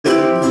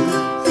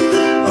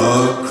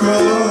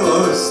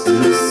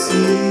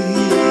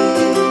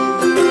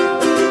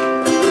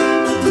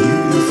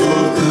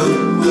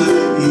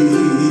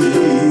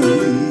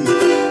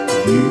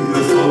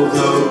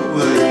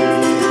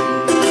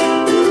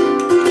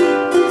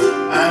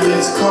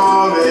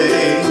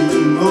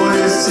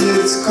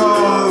it's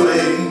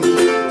calling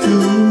to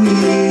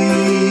me.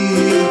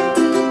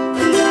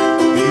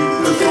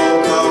 Beautiful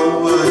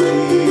Kauai,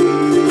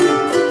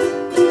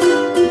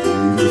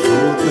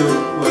 beautiful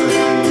Kauai.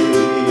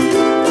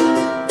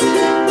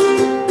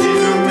 In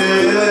a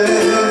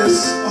mess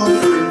of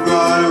her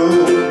grotto,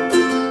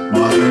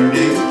 Mother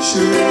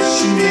Nature,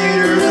 she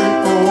made her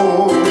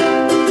home.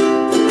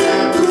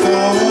 At the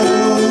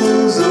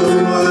falls of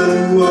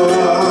Manu'a,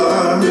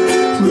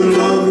 where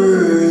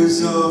lovers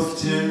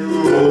often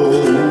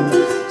roam.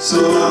 So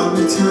I'll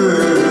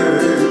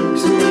return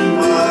to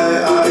my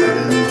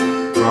island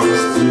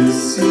across the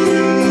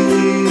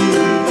sea.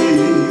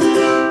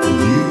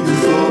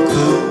 Beautiful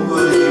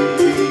Kauai,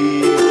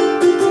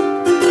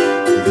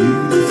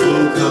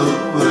 beautiful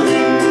Kauai,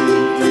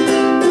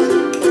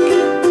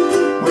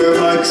 where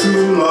my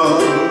true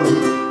love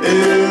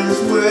is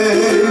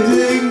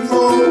waiting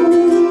for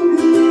me.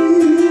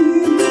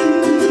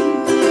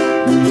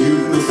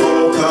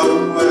 Beautiful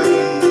Kauai,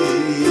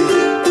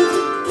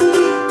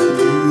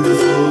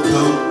 beautiful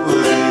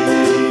Kauai,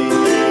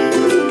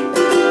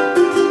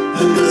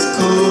 and it's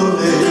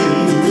calling,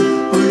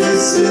 oh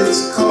yes,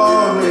 it's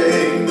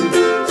calling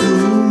to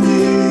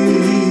me.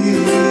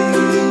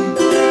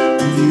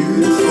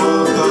 Beautiful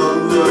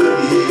Kauai,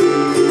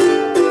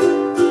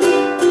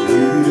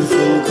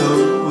 beautiful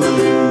Kauai,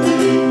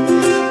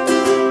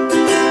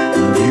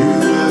 beautiful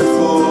Kauai,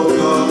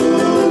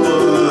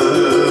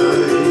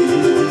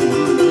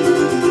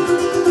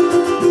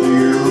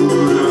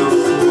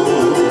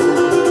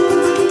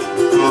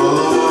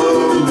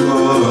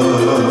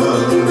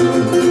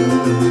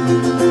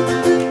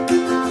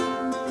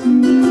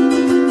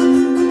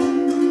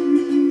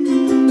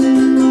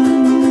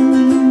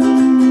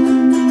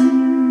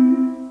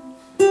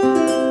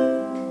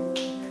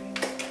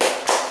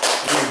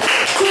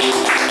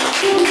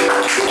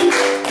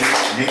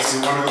 Makes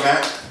you want to go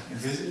back and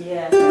visit?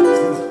 Yeah.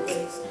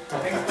 Brings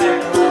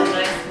back a lot of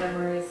nice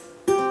memories.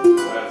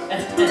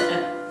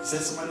 Is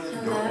that somebody at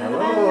the door?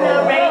 Hello,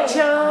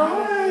 Rachel.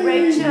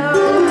 Rachel,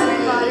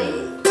 everybody.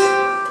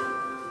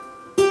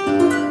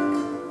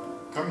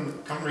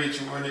 Come,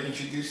 Rachel. I want to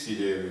introduce you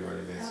to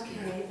everybody that's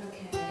here.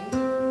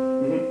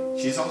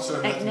 Okay. She's also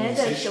a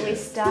Agneta, shall we musician.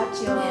 start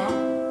your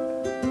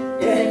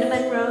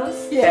cinnamon rolls?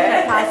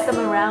 Yeah. Pass them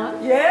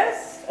around?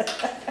 Yes.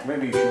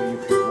 Maybe you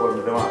could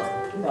warm them up.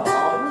 No, it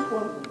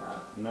wasn't enough.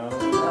 No?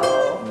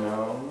 No.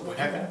 No? What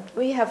happened?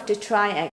 We have to try